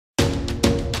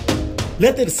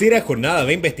La tercera jornada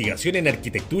de investigación en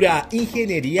Arquitectura,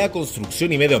 Ingeniería,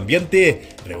 Construcción y Medio Ambiente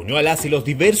reunió a las y los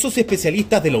diversos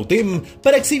especialistas de la UTEM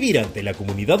para exhibir ante la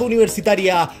comunidad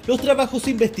universitaria los trabajos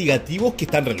investigativos que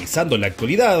están realizando en la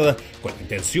actualidad, con la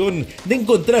intención de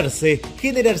encontrarse,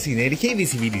 generar sinergia y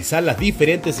visibilizar las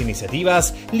diferentes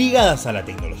iniciativas ligadas a la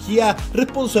tecnología,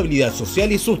 responsabilidad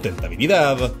social y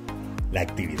sustentabilidad. La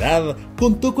actividad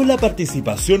contó con la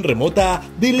participación remota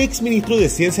del exministro de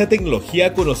Ciencia,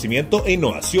 Tecnología, Conocimiento e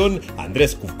Innovación,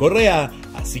 Andrés Correa,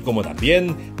 así como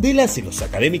también de las y los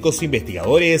académicos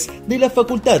investigadores de la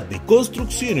Facultad de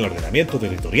Construcción y Ordenamiento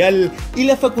Territorial y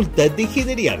la Facultad de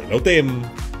Ingeniería de la UTEM.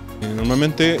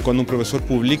 Normalmente cuando un profesor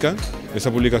publica, esa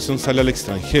publicación sale al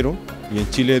extranjero y en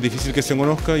Chile es difícil que se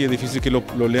conozca y es difícil que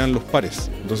lo lean los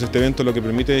pares. Entonces este evento lo que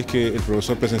permite es que el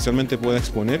profesor presencialmente pueda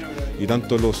exponer y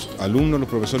tanto los alumnos, los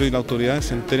profesores y las autoridades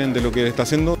se enteren de lo que está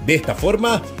haciendo. De esta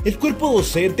forma, el cuerpo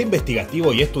docente,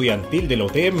 investigativo y estudiantil de la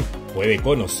UTEM puede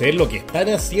conocer lo que están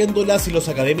haciendo las y los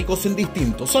académicos en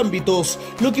distintos ámbitos,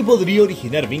 lo que podría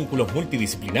originar vínculos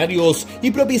multidisciplinarios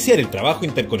y propiciar el trabajo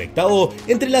interconectado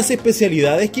entre las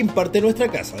especialidades que imparte nuestra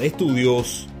casa de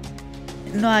estudios.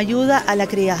 Nos ayuda a la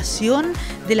creación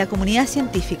de la comunidad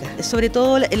científica, sobre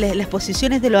todo en las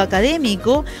posiciones de lo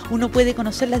académico. Uno puede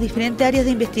conocer las diferentes áreas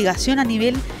de investigación a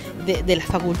nivel de la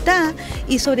facultad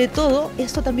y sobre todo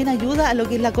esto también ayuda a lo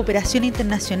que es la cooperación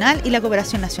internacional y la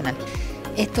cooperación nacional.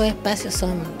 Estos espacios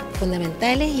son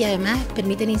fundamentales y además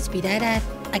permiten inspirar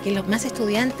a que los más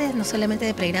estudiantes, no solamente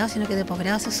de pregrado sino que de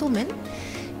posgrado, se sumen.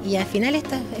 Y al final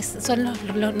estos son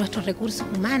nuestros recursos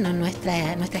humanos,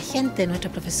 nuestra gente,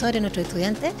 nuestros profesores, nuestros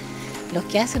estudiantes, los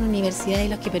que hacen universidad y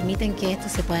los que permiten que esto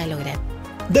se pueda lograr.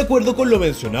 De acuerdo con lo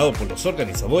mencionado por los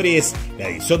organizadores, la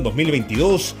edición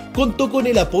 2022 contó con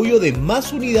el apoyo de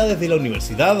más unidades de la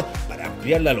universidad para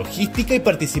ampliar la logística y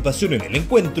participación en el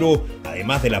encuentro,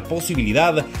 además de la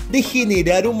posibilidad de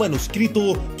generar un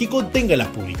manuscrito que contenga las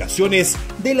publicaciones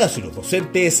de las y los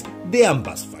docentes de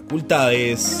ambas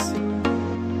facultades.